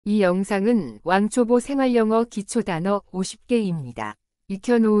이 영상은 왕초보 생활영어 기초단어 50개입니다.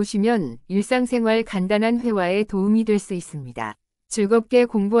 익혀놓으시면 일상생활 간단한 회화에 도움이 될 수 있습니다. 즐겁게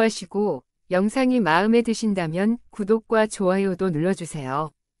공부하시고 영상이 마음에 드신다면 구독과 좋아요도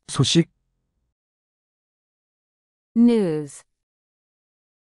눌러주세요. 소식, news,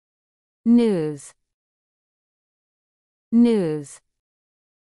 news, news,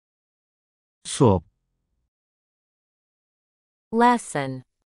 수업, lesson,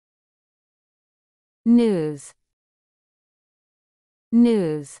 news,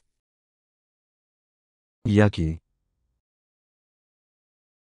 news, 이야기,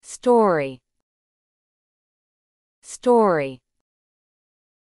 story, story,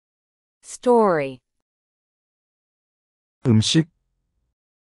 story, 음식,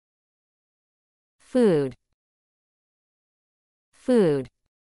 food, food,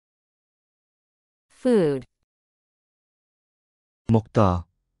 food, 먹다,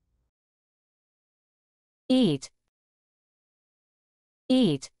 eat,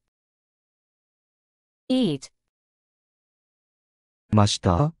 eat, eat,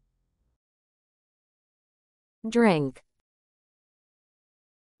 마시다, drink,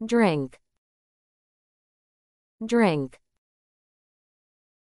 drink, drink,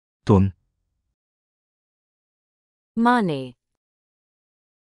 돈, money,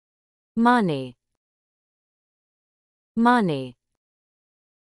 money, money,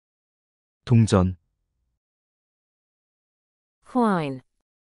 동전, coin,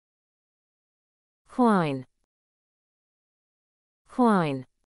 coin, coin,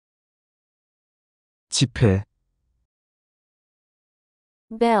 지폐,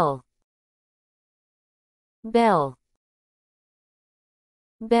 bill, bill,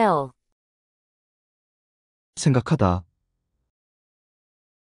 bill, 생각하다,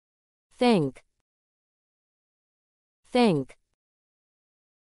 think, think,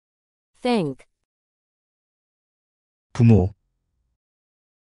 think, 부모,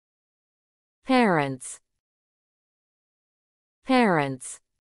 parents, parents,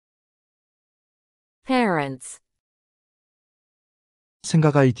 parents,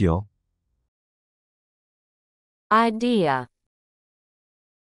 생각 아이디어, idea,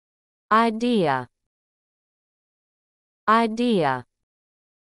 idea, idea,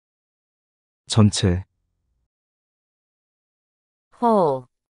 전체, whole,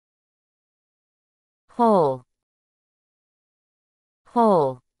 whole,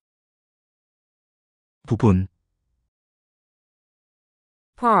 whole, 부분,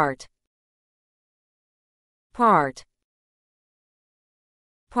 part, part,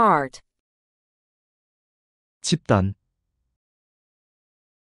 part, 집단,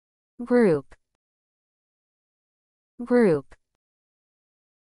 group, group,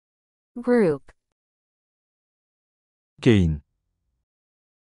 group, 개인,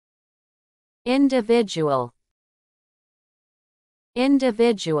 individual,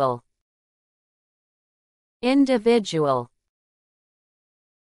 individual, individual,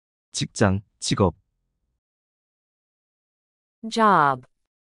 직장, 직업, job,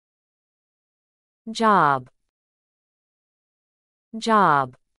 job,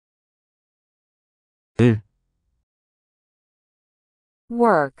 job, 일,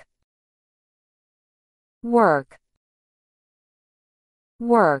 work, work,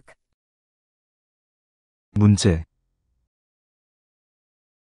 work, 문제,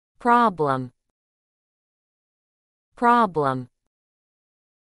 problem, problem,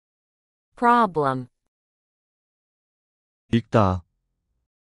 problem, 읽다,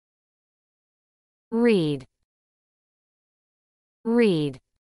 read, read,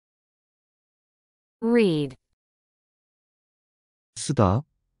 read, 쓰다,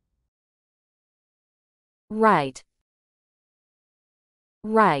 write,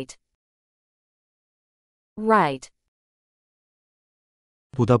 write, write,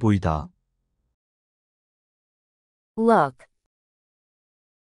 보다 보이다, look,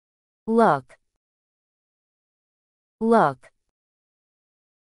 look, look,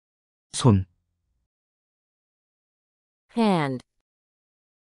 손, hand,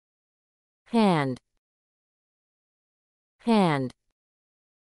 hand, hand,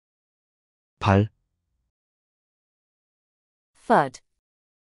 발, foot,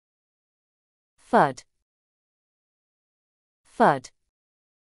 foot, foot,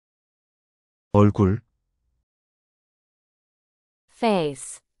 얼굴,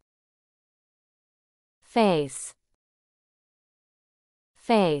 face, face,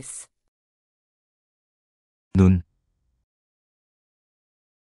 face, 눈,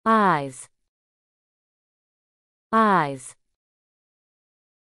 eyes, eyes,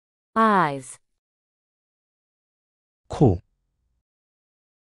 eyes, 코,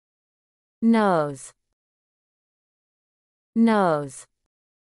 nose, nose,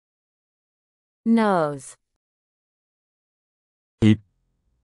 nose, 입,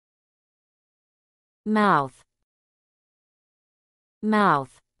 mouth,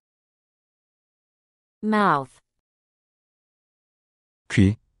 mouth, mouth,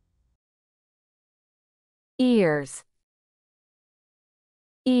 귀, ears,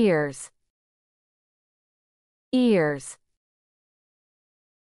 ears, ears,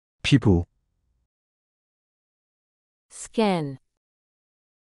 피부, skin,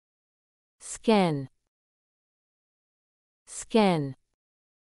 skin, skin,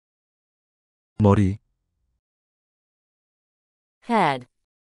 머리, head,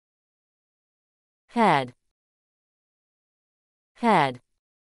 head, head,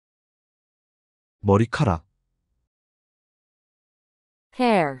 머리카락,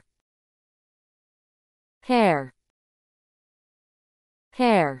 hair, hair,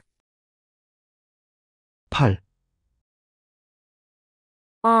 hair, 팔,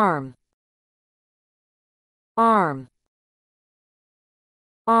 arm, arm,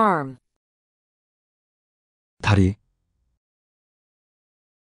 arm, 다리,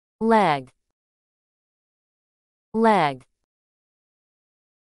 leg, leg,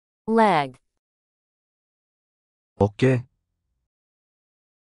 leg, 어깨,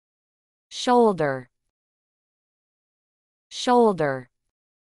 shoulder, shoulder,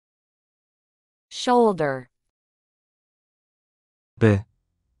 shoulder, 배,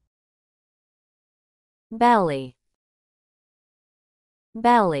 belly,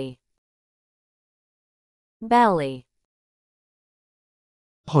 belly, belly,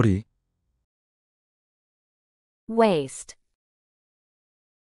 허리, waist,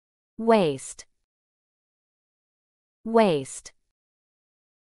 waist, waist,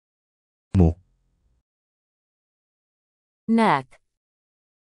 목, neck,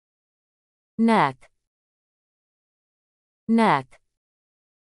 neck, neck,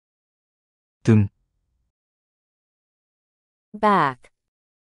 등, back,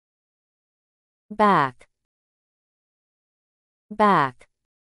 back, back,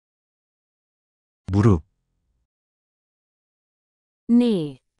 무릎,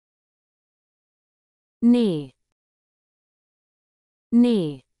 knee, knee,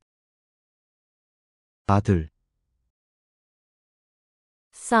 knee, 아들,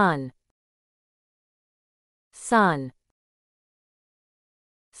 son, son,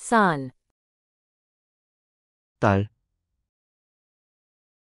 son, 딸,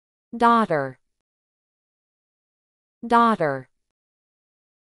 daughter, daughter,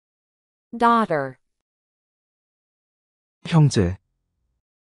 daughter, 형제,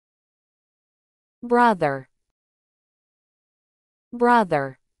 brother,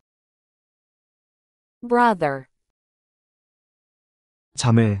 brother, brother,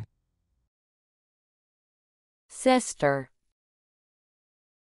 자매, sister,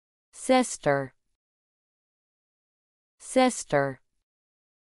 sister, sister,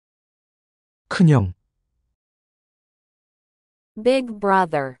 큰형, big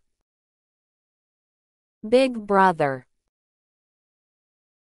brother, big brother,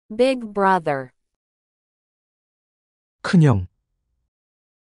 big brother, 큰형,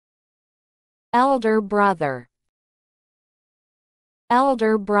 elder brother,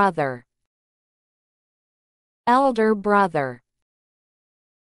 elder brother, elder brother,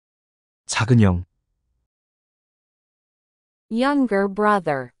 작은형, younger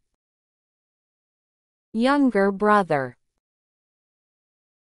brother, younger brother,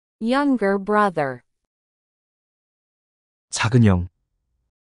 younger brother, 작은형,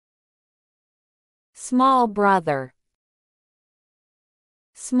 small brother,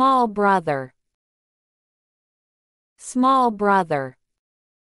 small brother, small brother,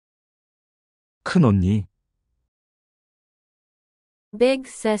 큰언니, big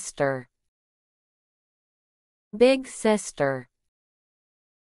sister, big sister,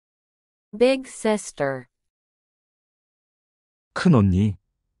 big sister, 큰언니,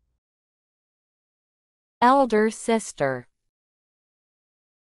 elder sister,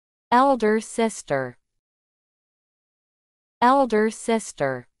 elder sister, elder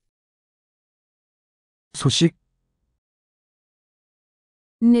sister, 소식,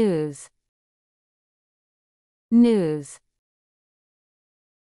 news, news,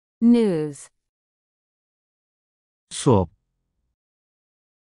 news, 수업,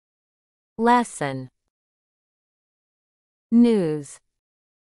 lesson, news,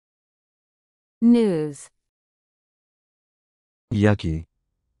 news, 이야기,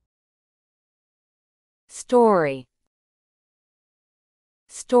 story,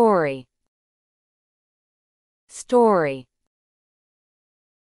 story, story,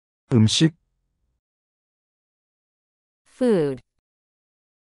 음식, food,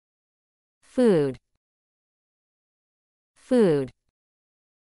 food, food,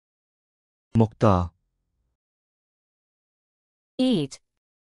 먹다, eat,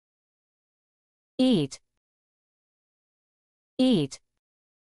 eat, eat,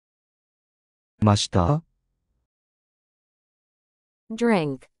 마시다,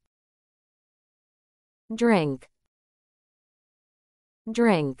 drink, drink,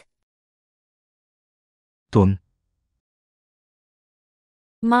 drink, 돈,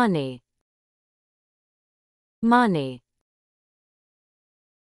 money, money,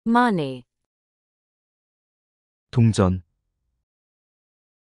 money, 동전,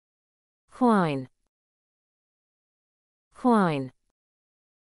 coin, coin,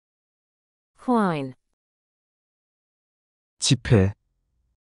 coin, 지폐,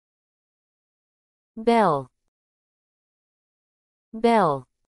 bill, bill,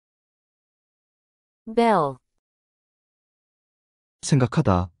 bill,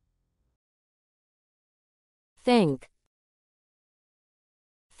 생각하다, think,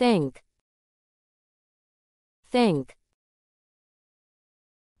 think, think,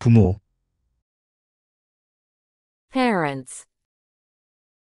 부모, parents,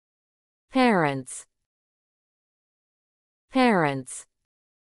 parents, parents,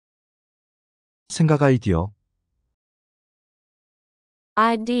 생각 아이디어,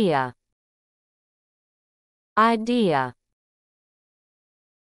 idea, idea,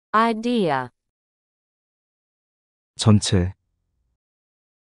 idea, 전체,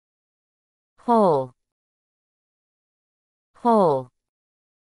 whole, whole,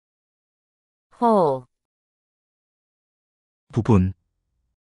 whole, 부분,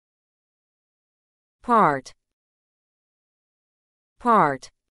 part,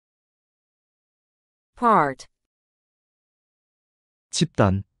 part, part,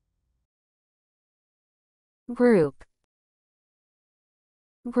 집단, group,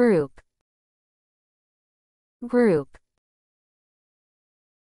 group, group,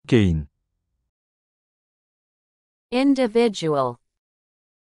 개인, individual,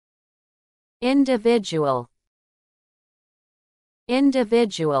 individual,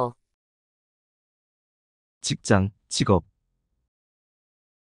 individual, 직장, 직업,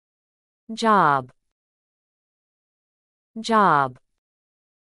 job, job,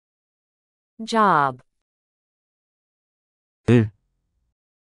 job, 일,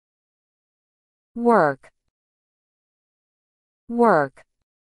 work, work,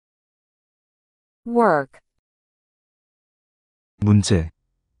 work, 문제,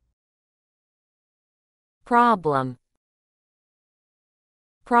 problem,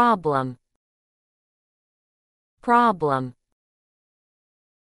 problem, problem,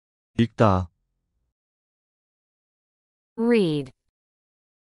 읽다, read,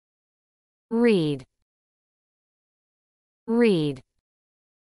 read, read,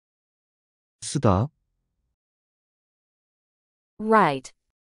 쓰다, write,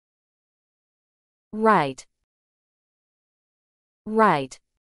 write, write,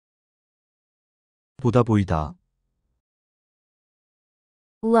 보다 보이다,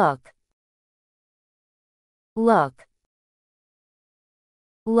 look, look,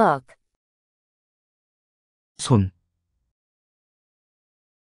 look, 손,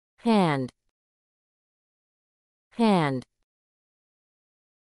 hand, hand,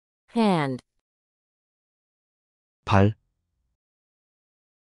 hand, 발,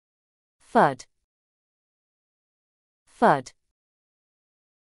 foot, foot,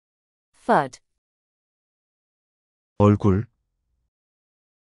 foot, 얼굴,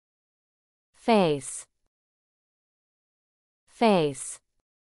 face, face,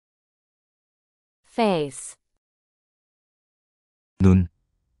 face, 눈,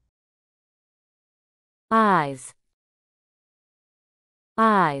 eyes,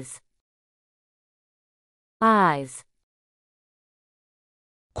 eyes, eyes,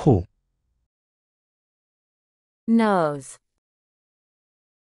 코, nose,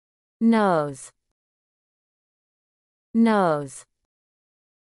 nose, nose,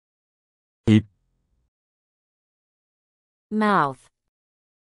 입, mouth,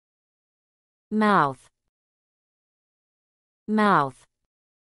 mouth, mouth,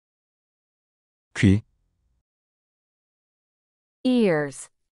 귀, ears,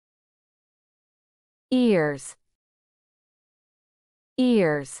 ears,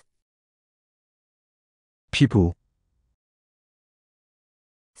 ears, 피부,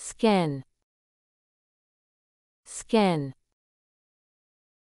 skin, skin,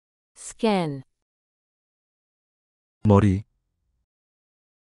 skin, 머리,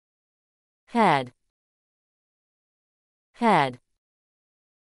 head, head,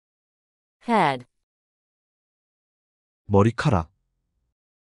 head, 머리카락,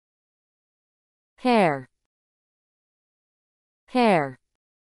 hair, hair,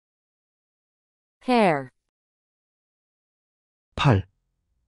 hair, 팔,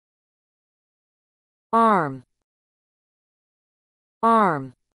 arm,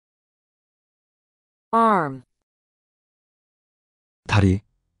 arm, arm, 다리,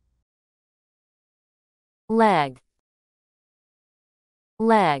 leg,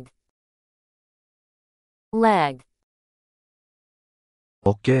 leg, leg,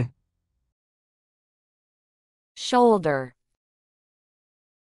 어깨, shoulder,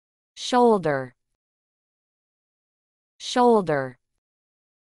 shoulder, shoulder,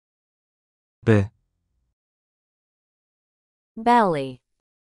 배, belly,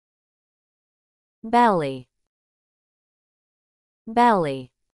 belly, belly,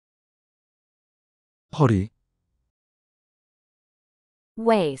 허리,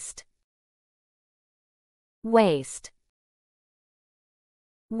 waist, waist,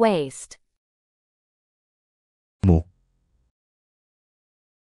 waist, 목,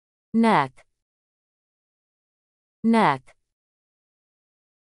 neck, neck,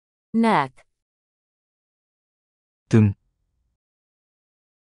 neck, 등,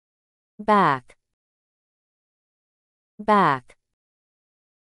 back, back,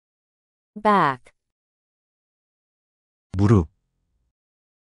 back, 무릎,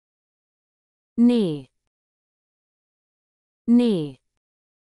 knee, knee,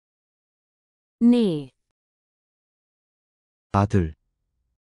 knee, 아들,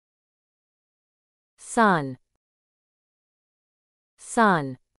 son,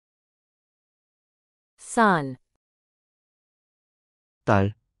 son, son,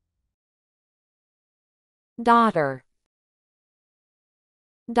 딸, daughter,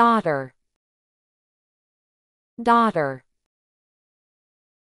 daughter, daughter,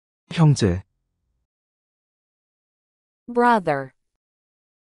 형제, brother,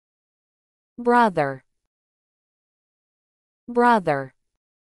 brother, brother,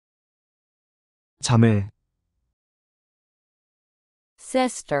 자매,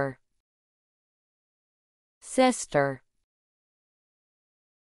 sister, sister,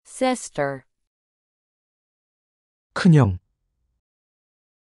 sister, 큰형,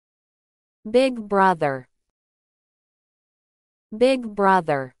 big brother, big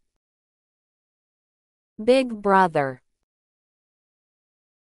brother, big brother,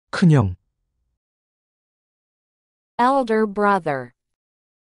 큰형, elder brother,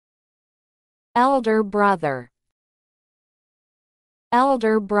 elder brother,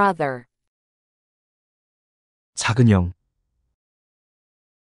 elder brother, 작은형,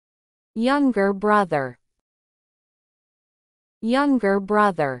 younger brother, younger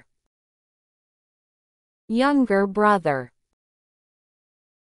brother, younger brother,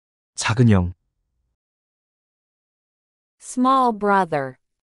 작은형, small brother,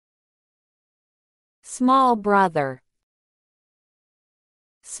 small brother,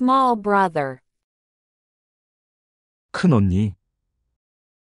 small brother, 큰언니,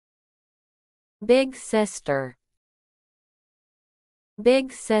 big sister,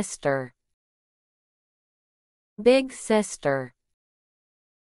 big sister, big sister,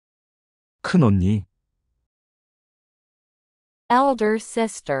 큰언니, elder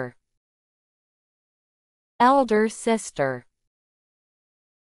sister, elder sister,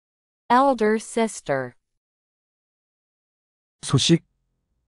 elder sister, 소식,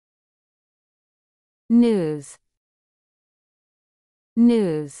 news,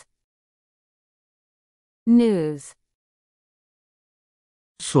 news, news,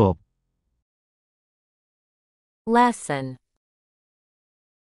 수업, lesson,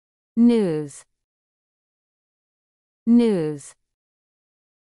 news, news,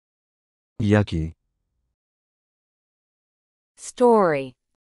 이야기, story,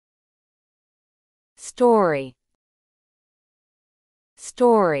 story,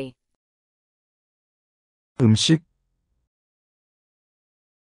 story, 음식,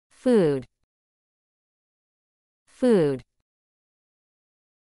 food, food,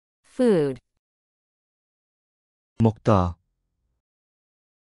 food, 먹다,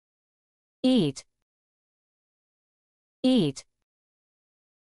 eat, eat,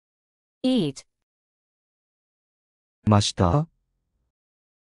 eat, 마시다,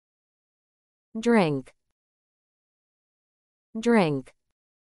 drink, drink,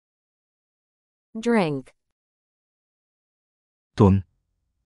 drink, 돈,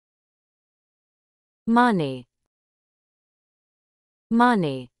 money,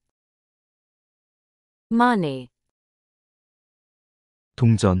 money, money,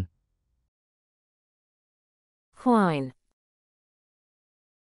 동전, coin,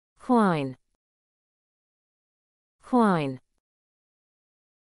 coin, coin,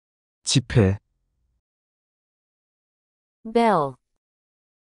 지폐, bill,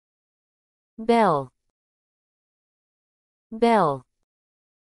 bill, bill,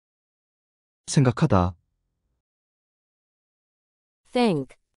 생각하다,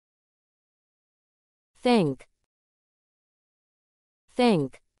 think, think,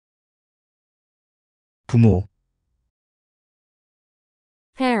 think, 부모,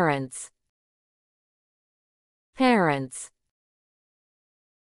 parents, parents,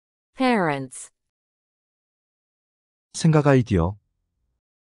 parents, 생각 아이디어,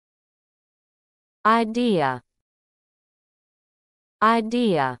 idea,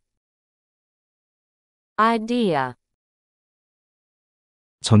 idea, idea,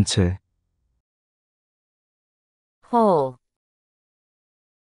 전체, whole,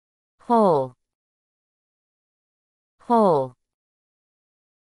 whole, whole,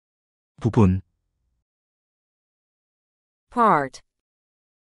 부분, part,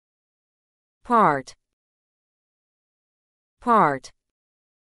 part, part,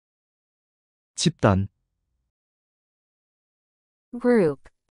 집단, group,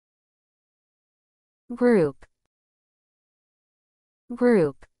 group,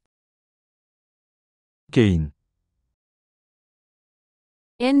 group, 개인,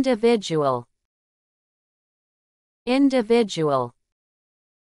 individual, individual,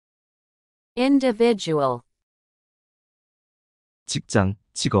 individual, 직장,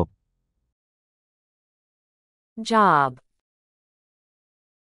 직업, job,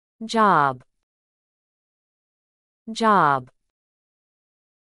 job, job,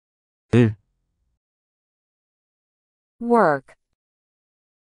 일, work,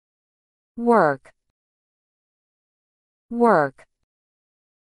 work, work,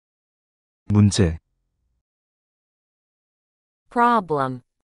 문제, problem,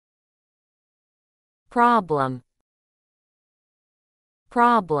 problem,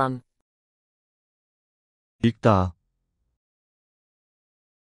 problem, 읽다,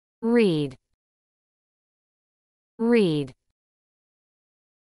 read, read,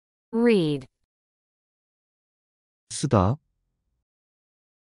 read, 쓰다,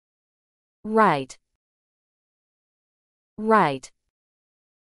 write, write,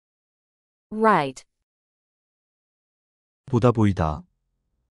 write, 보다 보이다,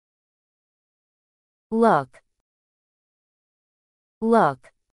 look, look,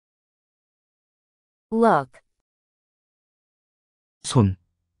 look, 손,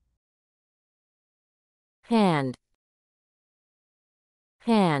 hand,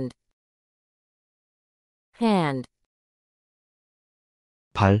 hand, hand,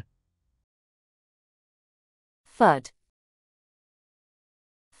 발, foot,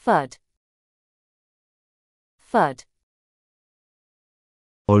 foot, foot,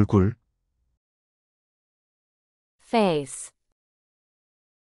 얼굴, face,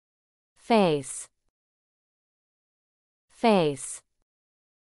 face, face,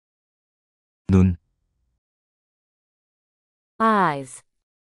 눈, eyes,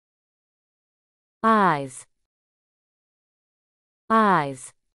 eyes,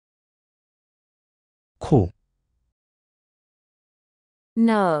 eyes, 코,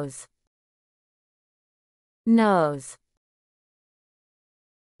 nose, nose,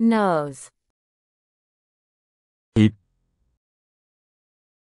 nose, 입,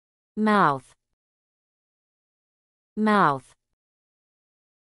 mouth, mouth,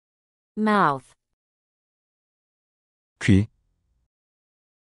 mouth, 귀,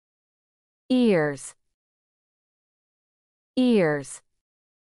 ears, ears,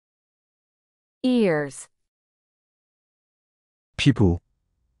 ears, 피부,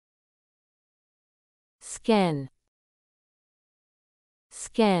 skin,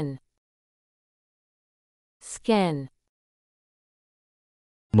 skin, skin,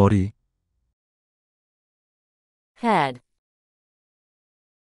 머리, head,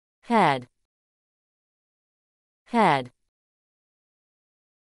 head, head,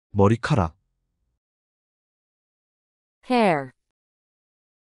 머리카락, hair,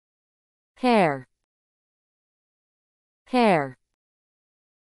 hair, hair,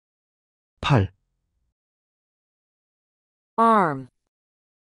 팔, arm,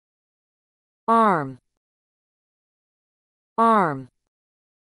 arm, arm,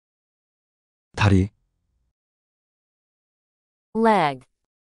 다리, leg,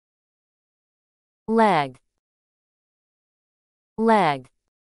 leg, leg,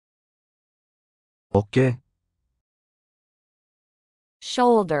 어깨,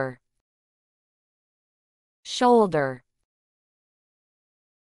 shoulder, shoulder,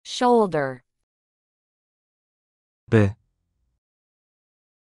 shoulder, 배,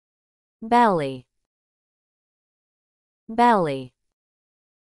 belly, belly,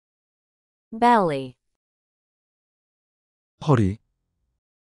 belly, 허리,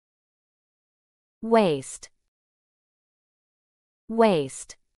 waist,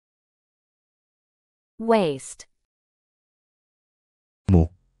 waist, waist,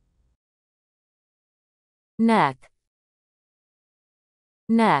 목, neck,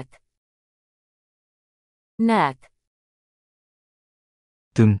 neck, neck,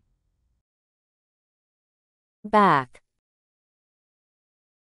 등, back,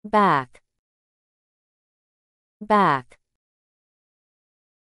 back, back,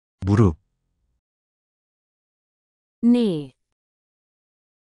 무릎, knee,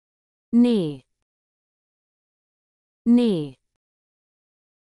 knee, knee,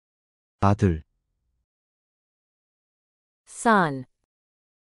 아들, son,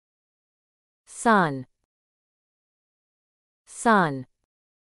 son, son,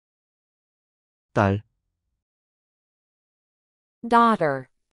 딸, daughter,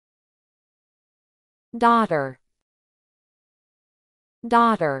 daughter,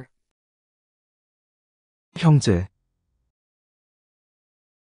 daughter, 형제,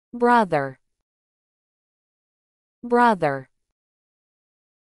 brother, brother,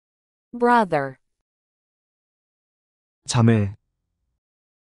 brother, 자매,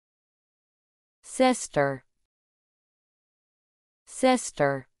 sister,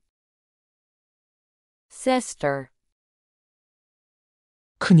 sister, sister,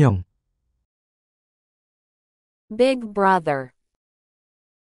 큰형, big brother,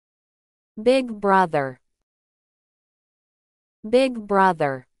 big brother, big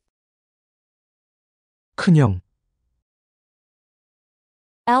brother, 큰형,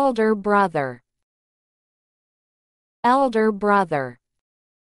 elder brother, elder brother,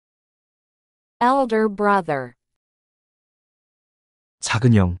 elder brother,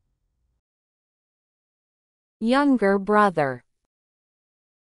 작은형, younger brother,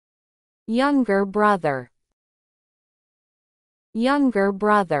 younger brother, younger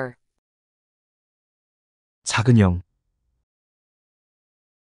brother, 작은형,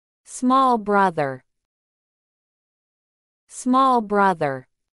 small brother, small brother,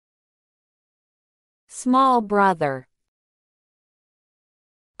 small brother,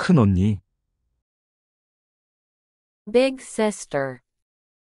 큰언니, big sister,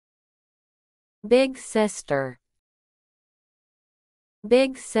 big sister,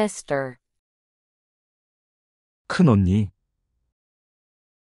 big sister, 큰언니,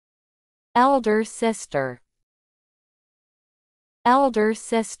 elder sister, elder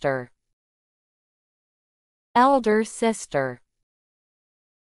sister, elder sister,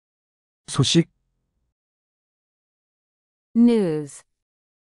 소식, news,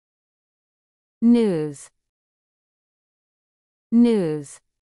 news, news,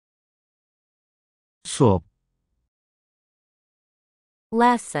 수업,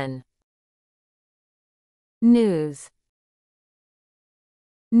 lesson, news,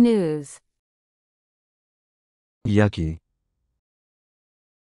 news, 이야기,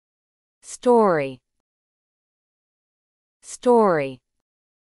 story, story,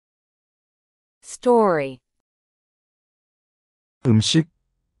 story, 음식,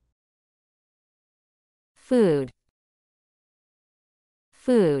 food,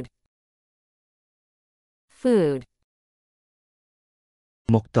 food, food,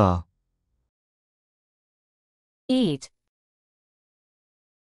 먹다, eat,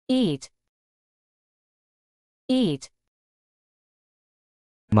 eat, eat,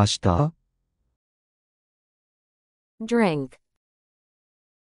 마시다, drink,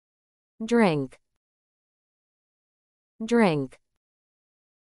 drink, drink,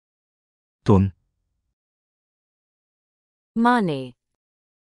 돈, money,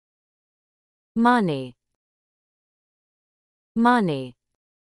 money, money,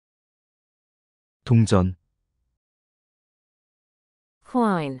 동전,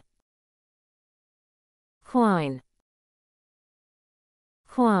 coin, coin,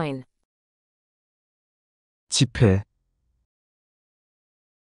 coin, 지폐,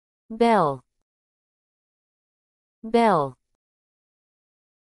 bill, bill,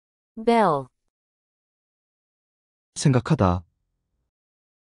 bill, 생각하다,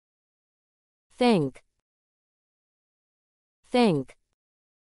 think, think,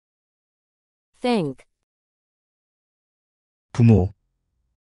 think, 부모,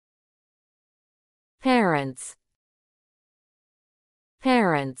 parents,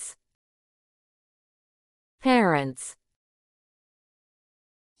 parents, parents,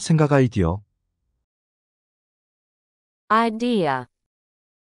 생각 아이디어, idea,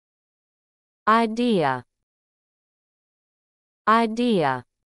 idea, idea,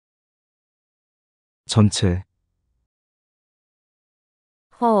 전체,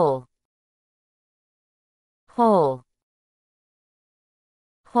 whole, whole,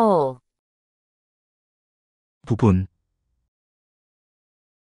 whole, 부분,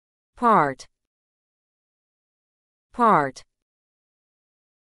 part, part,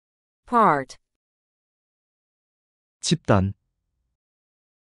 part, 집단,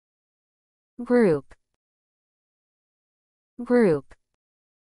 group, group,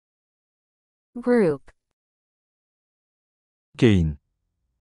 group, 개인,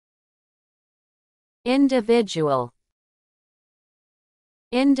 individual,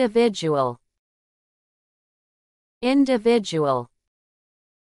 individual, individual,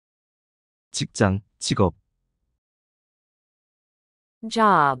 직장, 직업,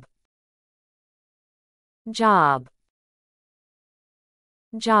 job, job,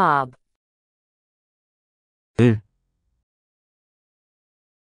 job, 일,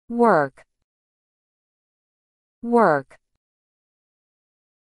 work, work,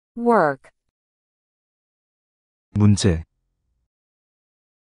 work, 문제,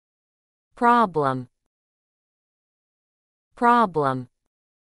 problem, problem,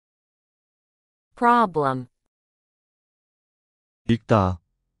 problem, 읽다,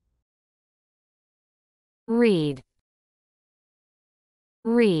 read,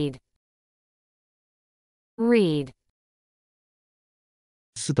 read, read,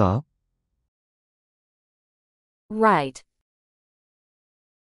 쓰다, write,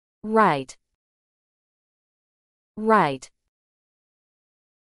 write, write,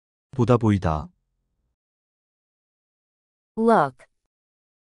 보다 보이다, look,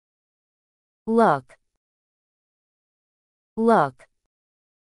 look, look,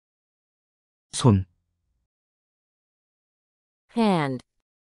 손, hand,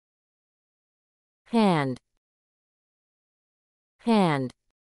 hand, hand,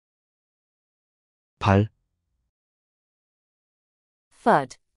 발,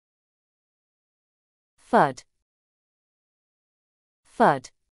 foot, foot,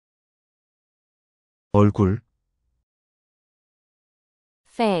 foot, 얼굴,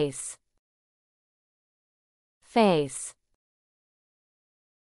 face, face,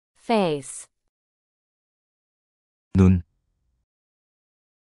 face, 눈,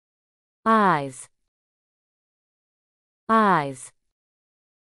 eyes, eyes,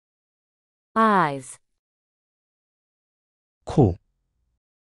 eyes, 코,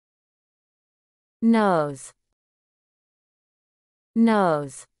 nose,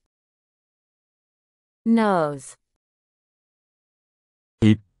 nose, nose,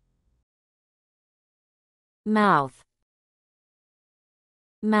 입, mouth,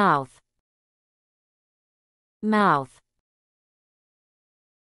 mouth, mouth,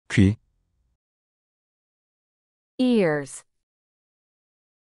 귀, ears,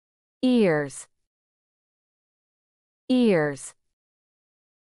 ears, ears,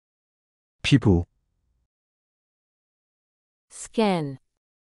 피부, skin,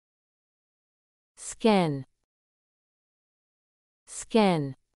 skin,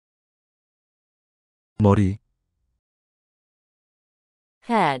 skin, 머리,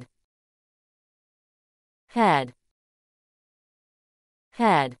 head, head,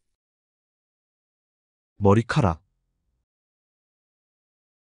 head, 머리카락,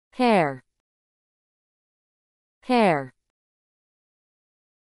 hair, hair,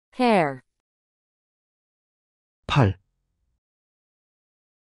 hair, 팔,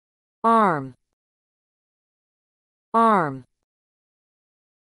 arm, arm,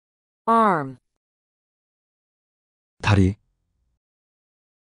 arm, 다리,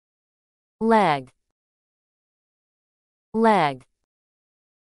 leg, leg,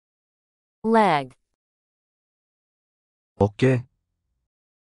 leg, 어깨,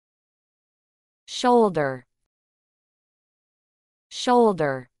 shoulder,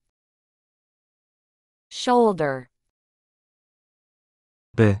 shoulder, shoulder,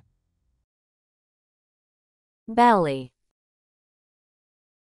 배, belly,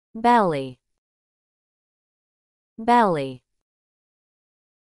 belly, belly,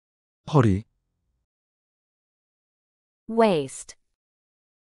 허리, waist,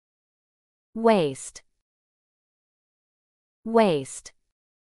 waist, waist,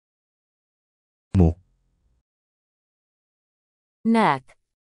 목, neck,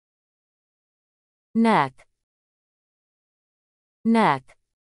 neck, neck,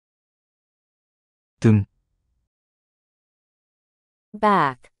 등,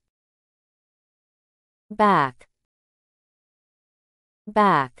 back, back,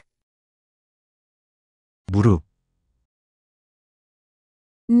 back, 무릎,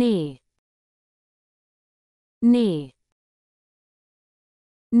 knee, knee,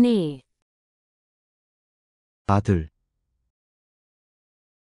 knee, 아들,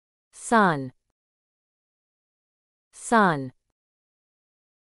 son, son,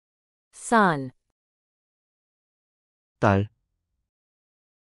 son, 딸,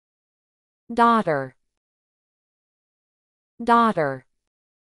 daughter, daughter,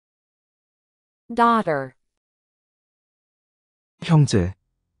 daughter, 형제,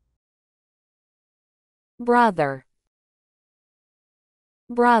 brother,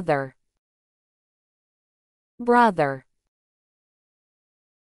 brother, brother,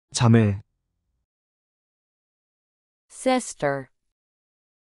 자매, sister,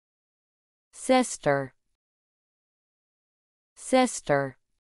 sister, sister,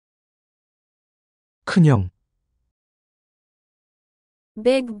 큰형,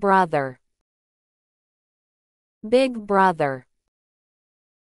 big brother, big brother,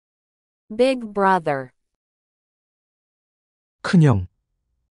 big brother, 큰형,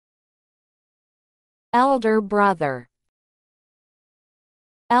 elder brother,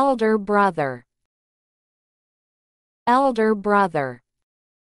 elder brother, elder brother,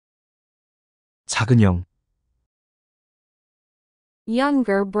 작은형,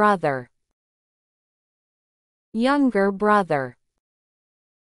 younger brother, younger brother,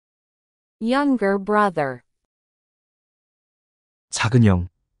 younger brother, 작은형,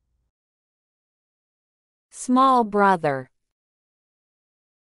 small brother,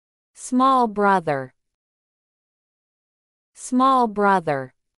 small brother, small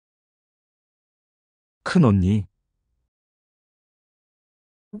brother, 큰언니,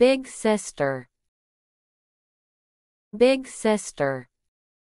 big sister, big sister,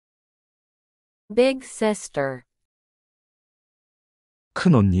 big sister,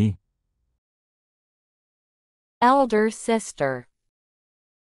 큰언니, elder sister,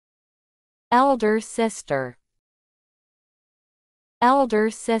 elder sister, elder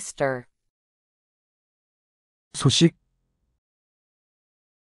sister, 소식,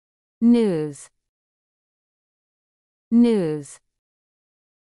 news, news,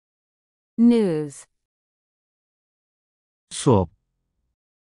 news, 수업,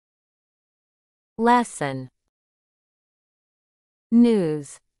 lesson,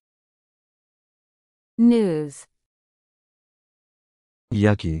 news, news,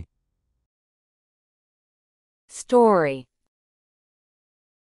 이야기, story,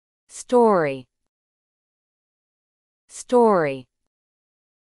 story, story,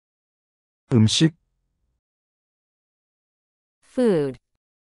 음식, food,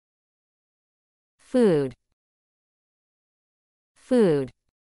 food, food,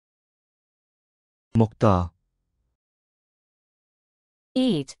 먹다,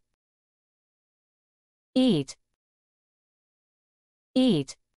 eat, eat,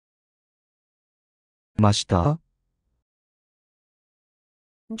 eat, 마시다,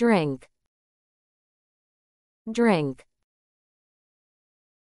 drink, drink,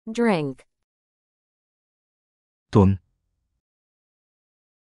 drink, 돈,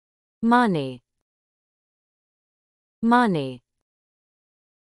 money, money,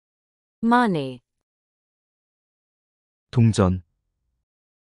 money, 동전,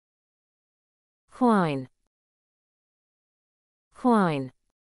 coin, coin,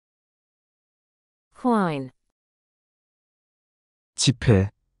 coin, 지폐,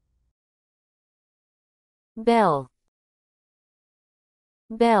 bill,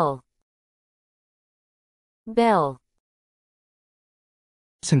 bill, bill,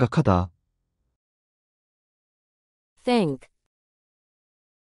 생각하다, think,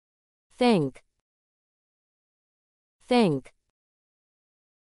 think, think,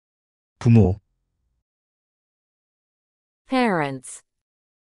 부모, parents,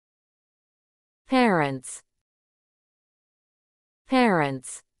 parents,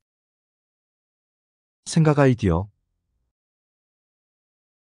 parents, 생각 아이디어,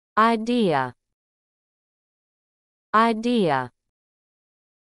 idea, idea,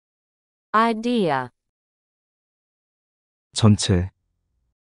 idea, 전체,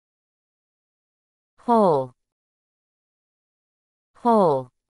 whole, whole,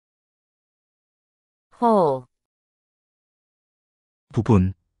 whole,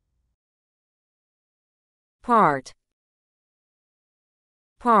 부분, part,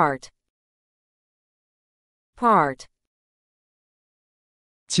 part, part,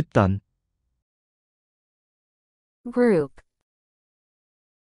 집단, group,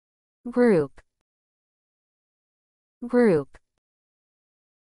 group, group,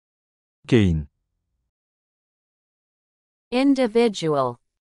 개인, individual,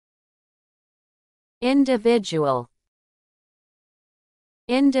 individual,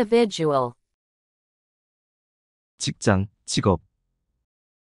 individual, 직장, 직업,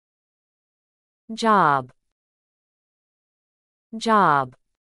 job, job,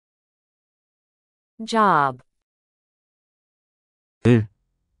 job, 일,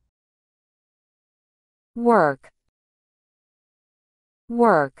 work,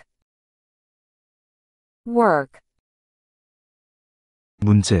 work, work,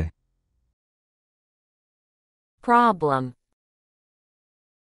 문제, problem,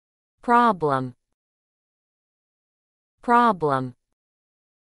 problem, problem,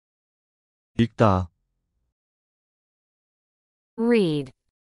 읽다, read,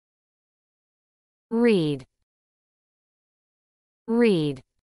 read, read,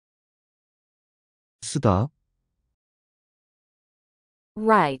 쓰다,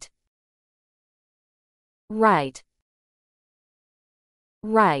 write, write,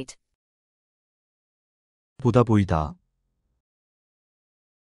 write, 보다 보이다,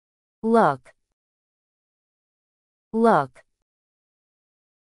 look, look,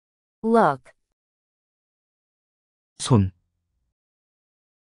 look, 손,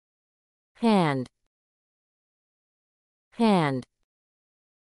 hand, hand,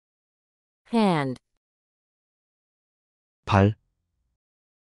 hand, 발,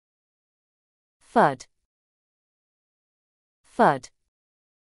 foot, foot,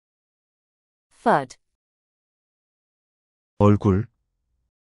 foot, 얼굴,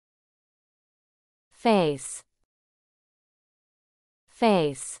 face,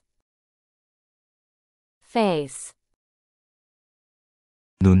 face, face,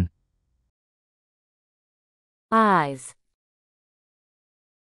 눈, eyes,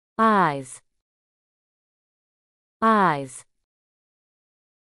 eyes, eyes,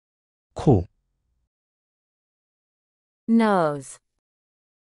 코, nose,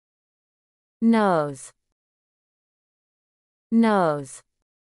 nose, nose,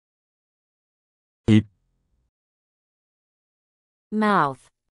 입, mouth,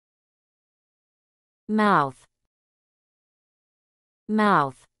 mouth,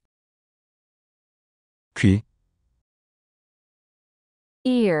 mouth, 귀,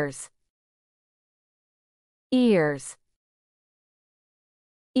 ears, ears,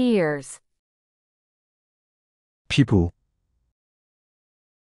 ears, 피부,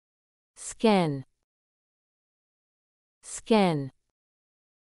 skin, skin,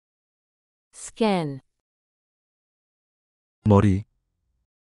 skin, 머리,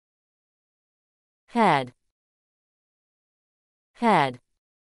 head, head,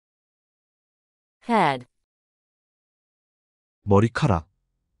 head, 머리카락,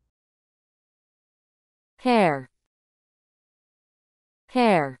 hair,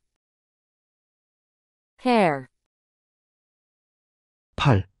 hair, hair,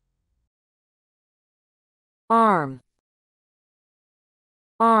 팔, arm,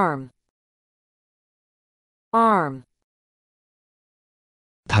 arm, arm,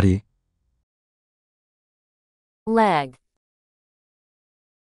 다리, leg,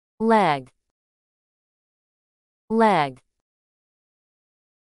 leg, leg,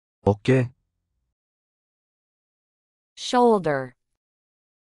 어깨, shoulder,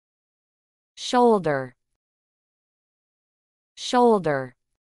 shoulder, shoulder,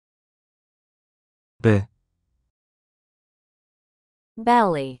 배,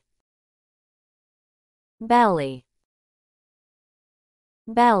 belly, belly,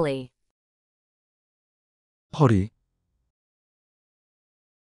 belly, 허리,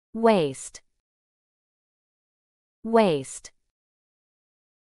 waist, waist,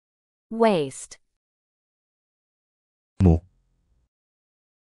 waist, 목,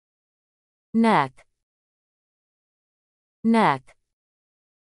 neck, neck,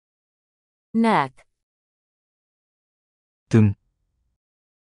 neck, 등,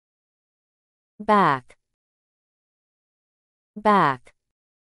 back, back,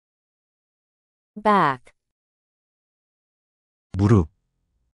 back, 무릎,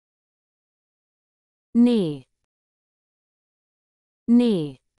 knee,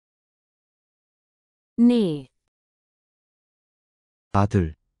 knee, knee,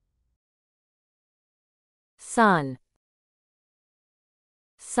 아들, son,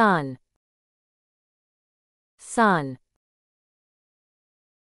 son, son,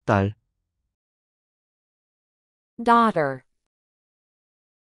 딸, daughter,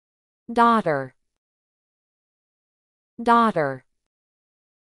 daughter, daughter,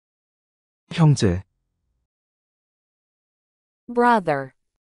 형제, brother,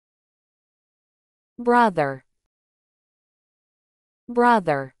 brother,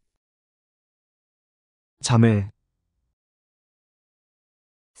 brother, 자매,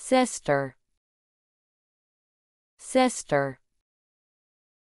 sister, sister,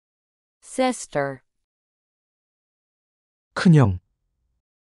 sister, 큰형,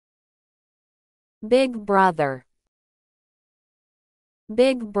 big brother,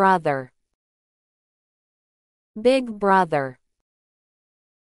 big brother, big brother,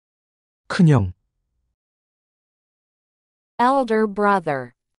 큰형, elder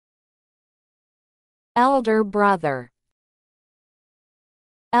brother, elder brother,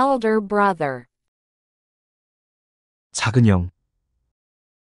 elder brother, 작은형,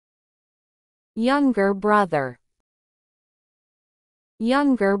 younger brother,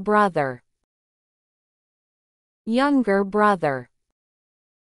 younger brother, younger brother,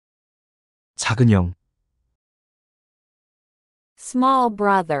 작은형, small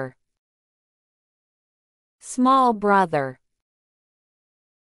brother, small brother,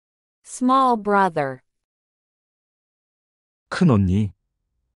 small brother, 큰언니,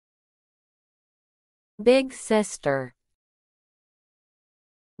 big sister,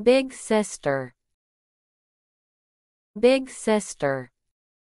 big sister, big sister,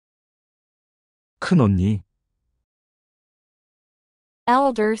 큰언니,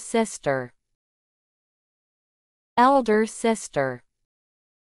 elder sister, elder sister,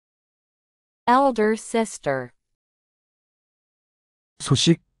 elder sister,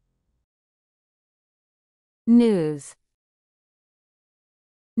 소식, news,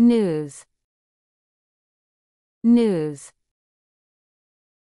 news, news,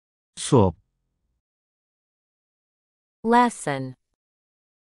 수업, lesson,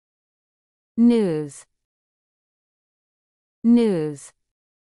 news, news,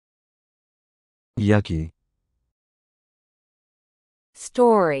 이야기,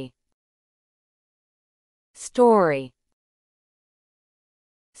 story, story,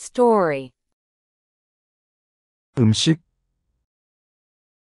 story, 음식,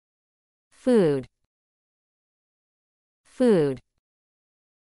 food, food,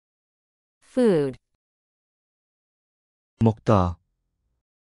 food, 먹다,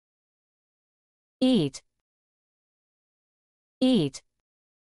 eat, eat,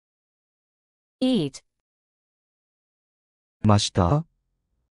 eat, 마시다,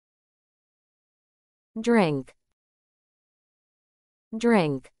 drink,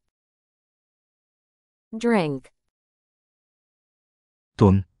 drink, drink,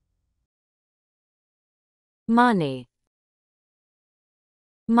 돈, money,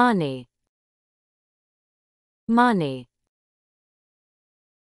 money, money,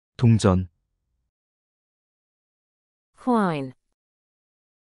 동전, coin,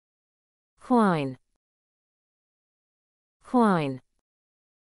 coin, coin,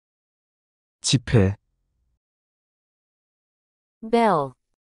 지폐, bill,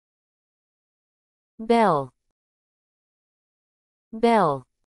 bill, bill,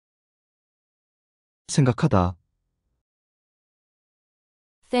 생각하다,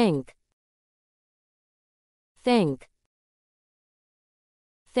 think, think,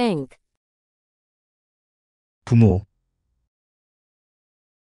 think, 부모,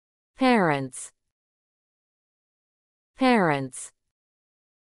 parents, parents,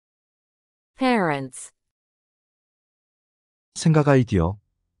 parents, 생각 아이디어,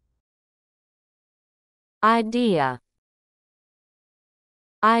 idea,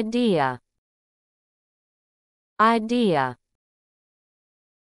 idea, idea,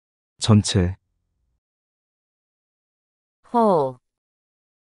 전체, whole,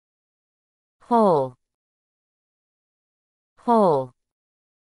 whole, whole,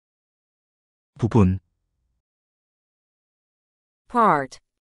 부분, part,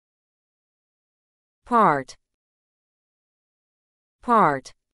 part,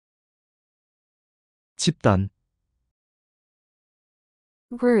 part, 집단,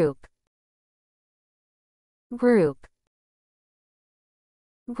 group, group,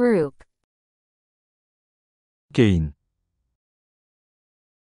 group, 개인,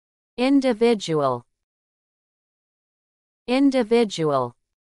 individual, individual,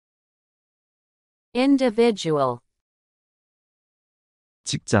 individual,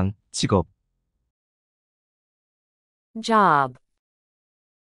 직장, 직업, job,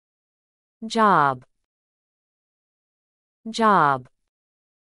 job, job,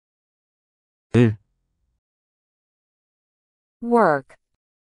 일, work,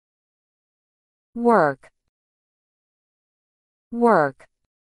 work, work,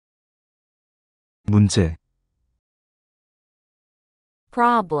 문제,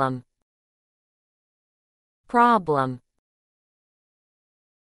 problem, problem,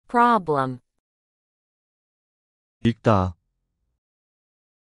 problem, 읽다,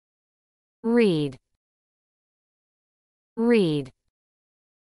 read, read,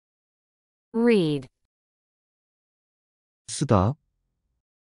 read, 쓰다,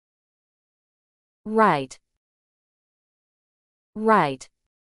 write, write,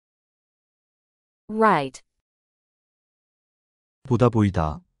 write, 보다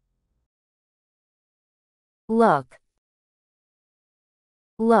보이다, look,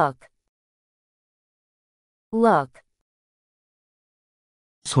 look, look,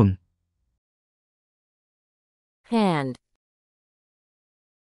 손, hand,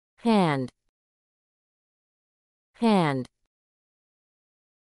 hand, hand,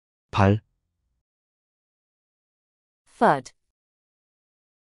 발, foot,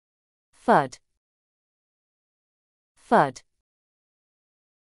 foot, foot,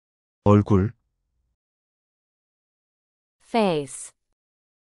 얼굴, face,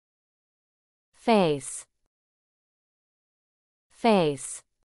 face, face,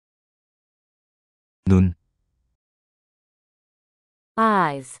 눈,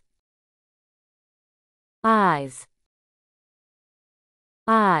 eyes, eyes,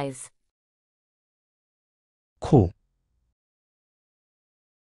 eyes, 코,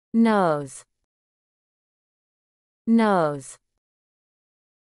 nose, nose,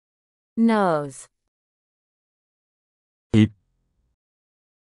 nose, 입,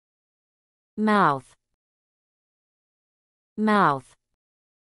 mouth, mouth,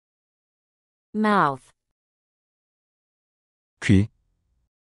 mouth, 귀,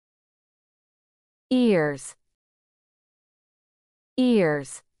 ears,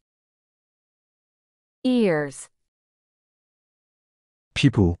 ears, ears,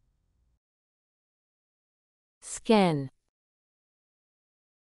 피부, skin,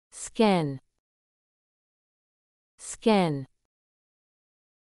 skin, skin,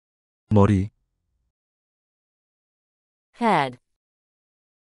 머리, head,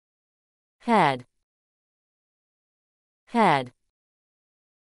 head, head,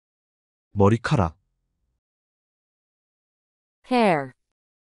 머리카락, hair,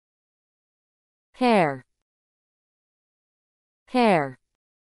 hair, hair,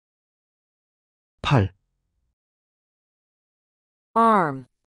 팔, arm,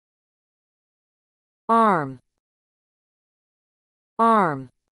 arm, arm,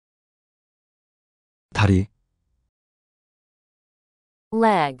 다리,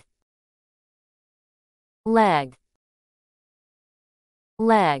 leg, leg,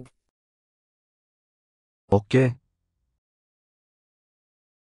 leg, 어깨,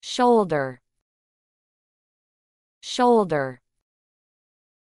 shoulder, shoulder,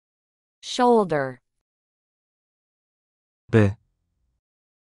 shoulder, 배,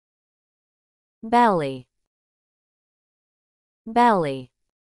 belly, belly,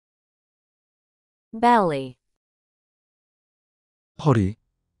 belly, 허리,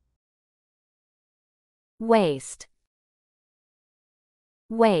 waist,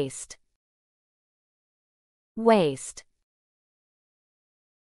 waist, waist,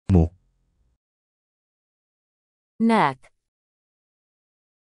 목, neck,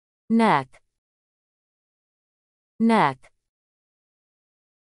 neck, neck,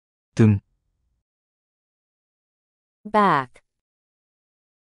 등, back,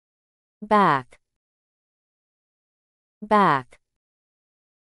 back, back,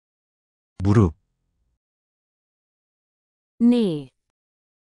 무릎, knee,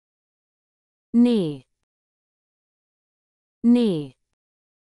 knee, knee,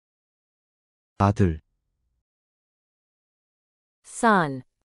 아들, son,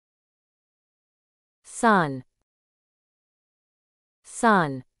 son,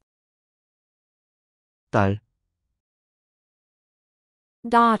 son, 딸,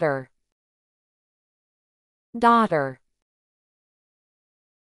 daughter, daughter,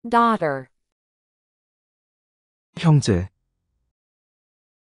 daughter, 형제,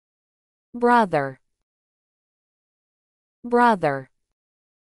 brother, brother,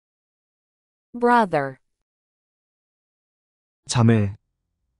 brother, 자매,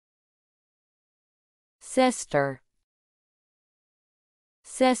 sister,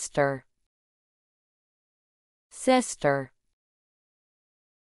 sister, sister,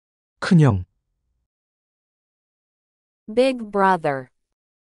 큰형, big brother,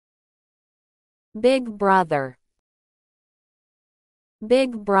 big brother,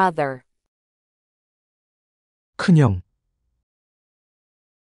 big brother, 큰형,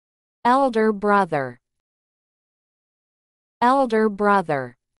 elder brother, elder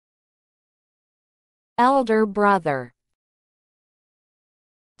brother, elder brother,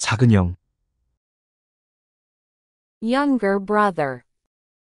 작은형, younger brother,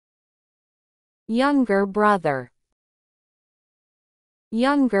 younger brother,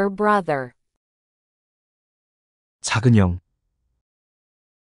 younger brother, 작은형,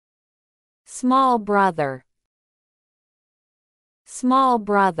 small brother, small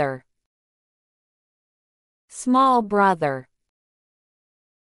brother, small brother,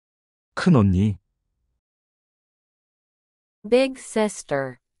 큰언니, big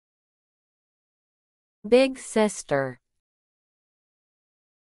sister, big sister,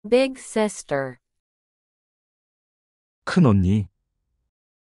 big sister, 큰 언니,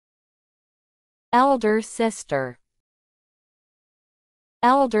 elder sister,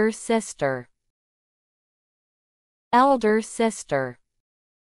 elder sister, elder sister,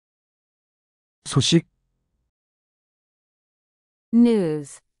 소식,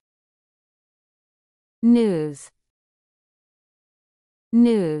 news, news,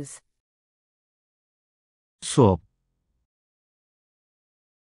 news, 수업,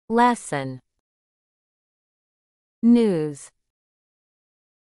 lesson, news,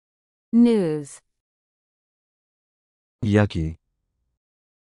 news, 이야기,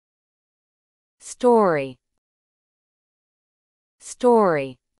 story,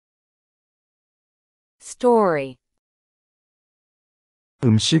 story, story,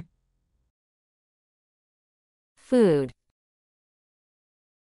 음식, food,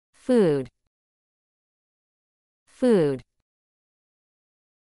 food, food,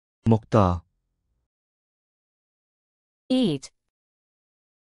 먹다, eat,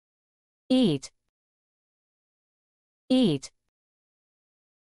 eat, eat,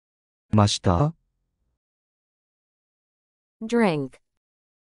 마시다, drink,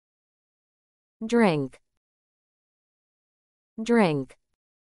 drink, drink,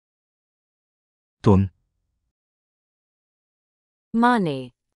 돈,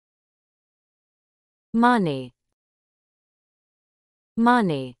 money, money,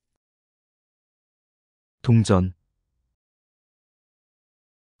 money, 동전,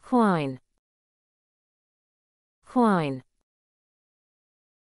 coin, coin,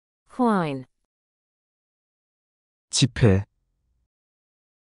 coin, 지폐,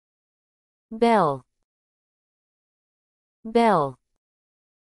 bill, bill,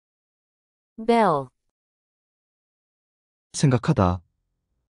 bill, 생각하다,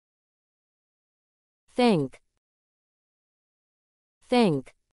 think,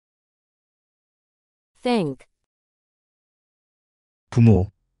 think, think,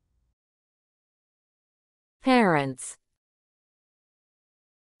 부모, parents,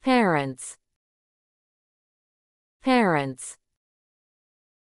 parents, parents,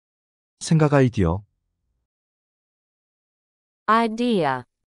 생각 아이디어, idea,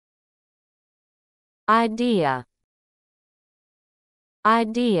 idea,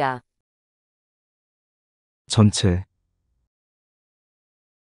 idea, 전체,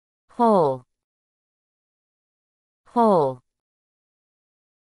 whole, whole,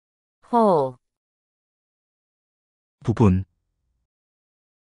 whole, 부분,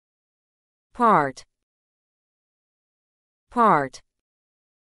 part, part,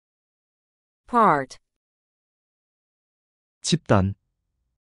 part, 집단,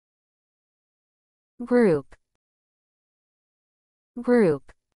 group,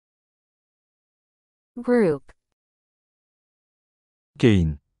 group, group,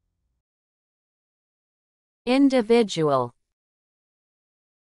 개인, individual,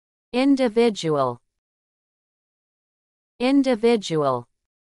 individual, individual,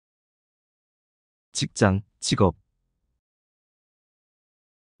 직장, 직업,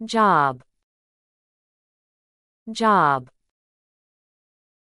 job, job,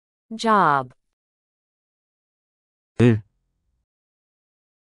 job, 일,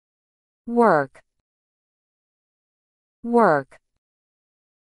 work, work,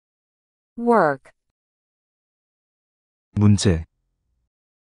 work, 문제,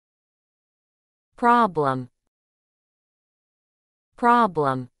 problem,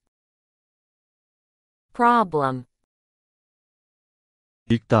 problem, problem,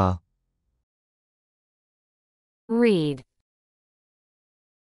 읽다, read,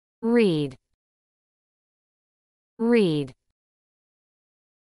 read, read,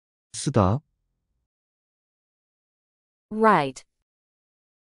 쓰다, write,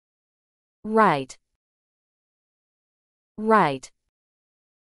 write, write,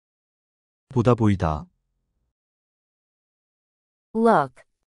 보다 보이다, look,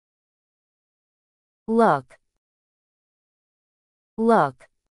 look, look,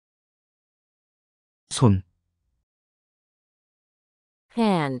 손,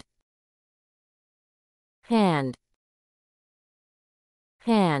 hand, hand,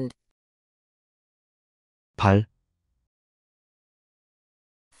 hand, 발,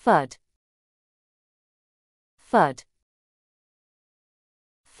 foot, foot,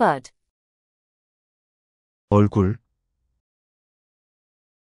 foot, 얼굴,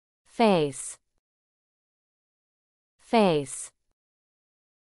 face, face,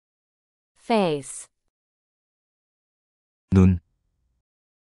 face, 눈,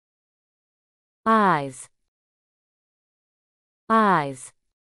 eyes, eyes,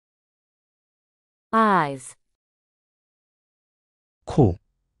 eyes, 코,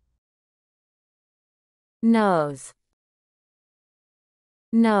 nose,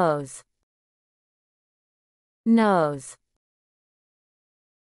 nose, nose,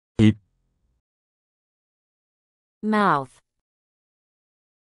 입, mouth,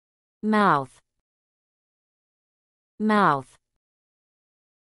 mouth, mouth,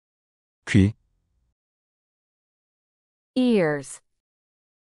 귀, ears,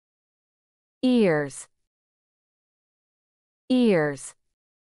 ears, ears,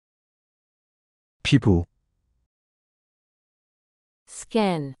 피부,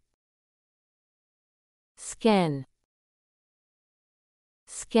 skin, skin,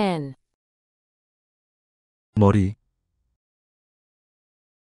 skin, 머리,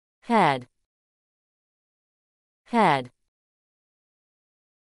 head, head,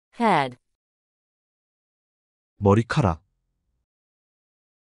 head, 머리카락,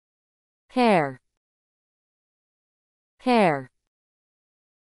 hair, hair,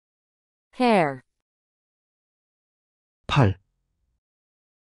 hair, 팔,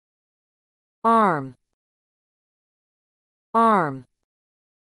 arm, arm,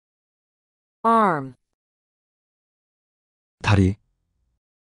 arm, 다리,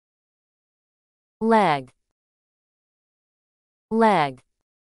 leg, leg,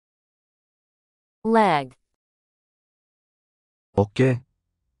 leg, 어깨,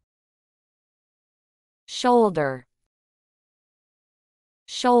 shoulder,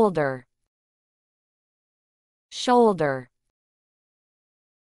 shoulder, shoulder,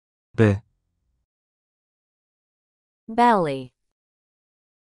 배, belly,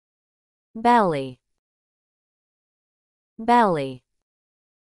 belly, belly,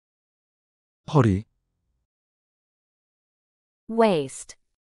 허리, waist,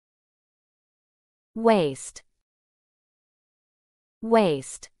 waist,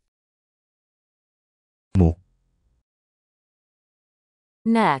 waist, 목,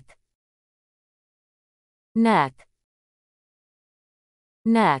 neck, neck,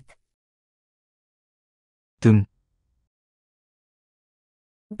 neck, 등,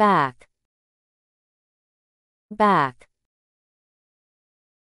 back, back,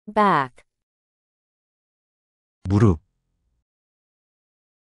 back, 무릎,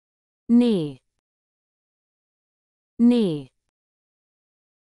 knee, knee,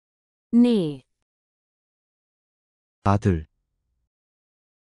 knee, 아들,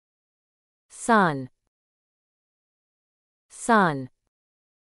 son, son,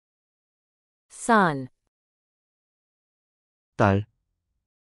 son, 딸,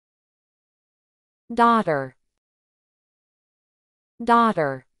 daughter,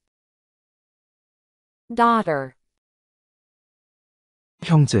 daughter, daughter,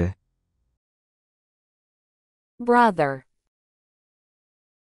 형제, brother,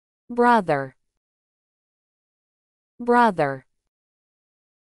 brother, brother,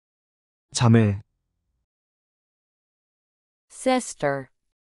 자매, sister,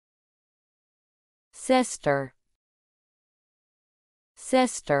 sister,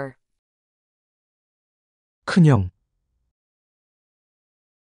 sister, 큰형,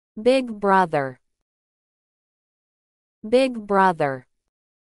 big brother, big brother,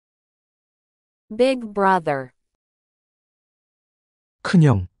 big brother,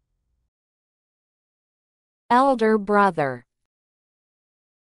 큰형, elder brother,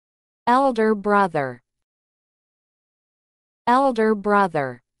 elder brother, elder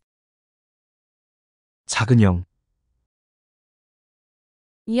brother, 작은형,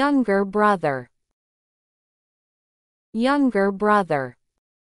 younger brother, younger brother,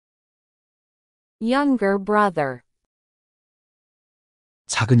 younger brother,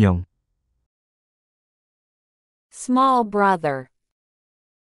 작은형, small brother,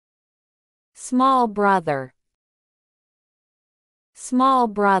 small brother, small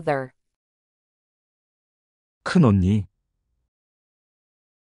brother, 큰언니,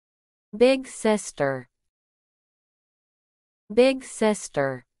 big sister, big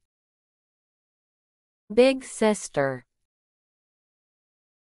sister, big sister,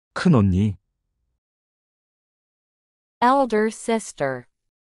 큰언니, elder sister,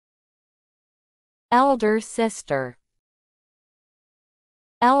 elder sister,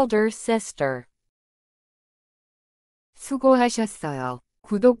 elder sister. 수고하셨어요.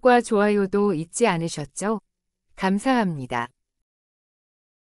 구독과 좋아요도 잊지 않으셨죠? 감사합니다.